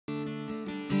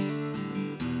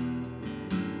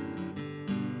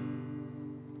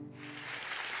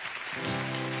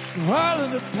All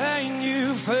of the pain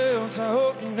you felt, I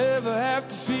hope you never have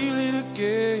to feel it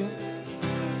again.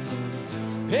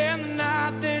 And the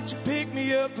night that you picked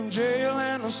me up from jail,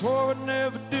 and I swore I'd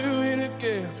never do it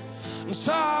again. I'm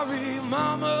sorry,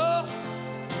 mama.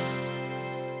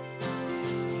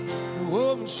 The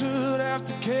woman should have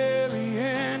to carry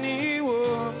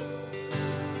anyone,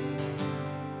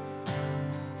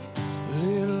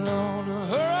 let alone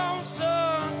her own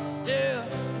son. Yeah,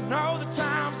 and all the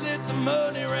times that the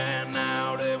money ran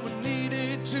out and we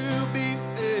needed to be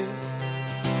fed,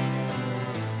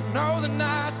 and all the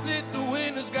nights that the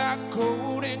winters got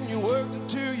cold and you worked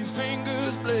until your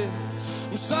fingers bled.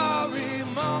 I'm sorry,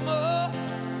 mama.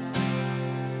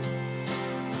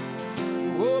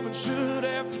 The woman should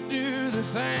have to do the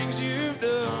things you've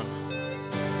done.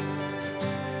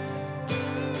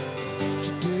 But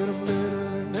you did them better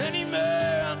than any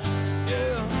man,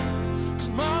 yeah. 'Cause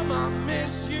mama, I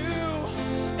miss you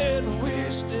and I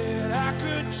wish that I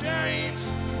could change.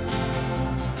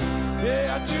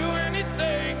 Yeah, I'd do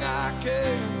anything I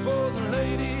can for the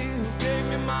lady who gave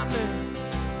me my name.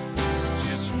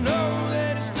 Just know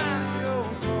that it's not your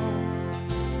fault.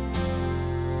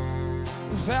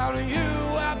 Without you,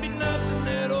 I'd be nothing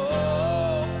at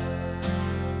all.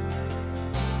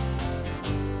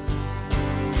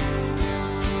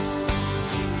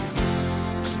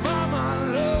 'Cause mama, I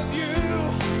love you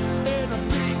and I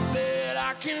think that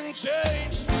I can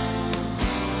change.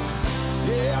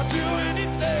 Yeah, I'll do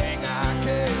anything I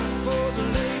can for the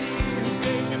lady who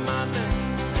gave me my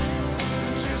name.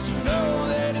 Just to know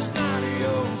that it's not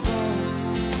your fault.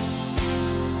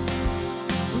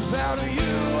 Without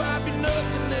you, I'd be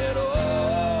nothing at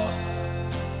all.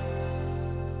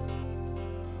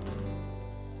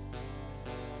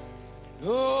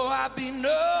 Oh, I'd be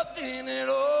nothing at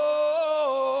all.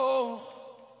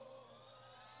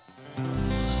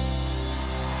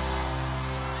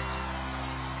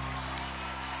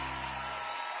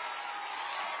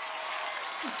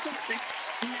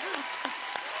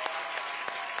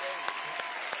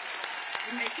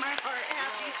 You make my heart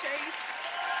happy, Chayce.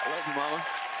 I love you, Mama.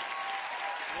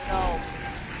 You know,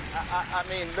 I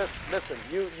mean, listen,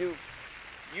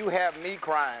 you have me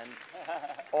crying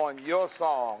on your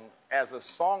song. As a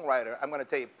songwriter, I'm going to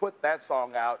tell you, put that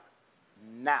song out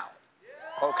now,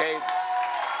 okay?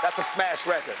 That's a smash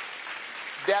record.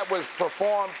 That was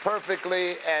performed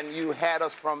perfectly, and you had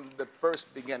us from the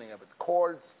first beginning of it. The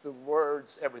chords, the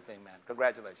words, everything, man.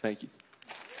 Congratulations. Thank you.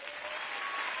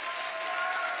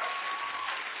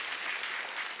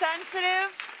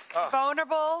 Sensitive,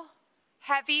 vulnerable,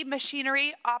 heavy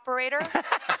machinery operator.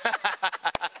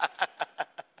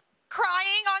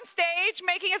 Crying on stage,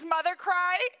 making his mother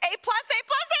cry. A+,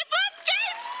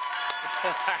 Chayce!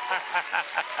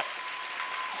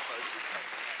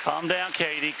 Calm down,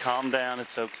 Katie. Calm down.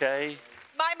 It's okay.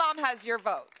 My mom has your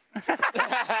vote.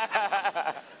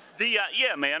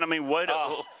 Yeah, man. I mean, way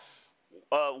to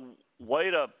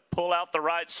pull out the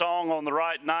right song on the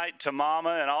right night to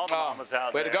Mama and all the mamas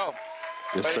out there. Way to go.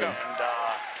 Yes, Way sir. to go.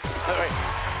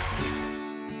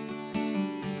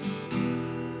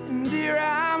 And dear,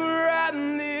 I'm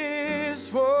writing this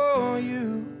for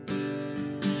you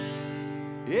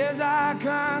as I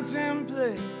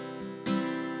contemplate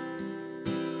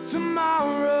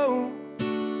tomorrow.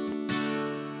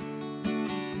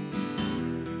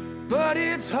 But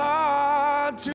it's hard to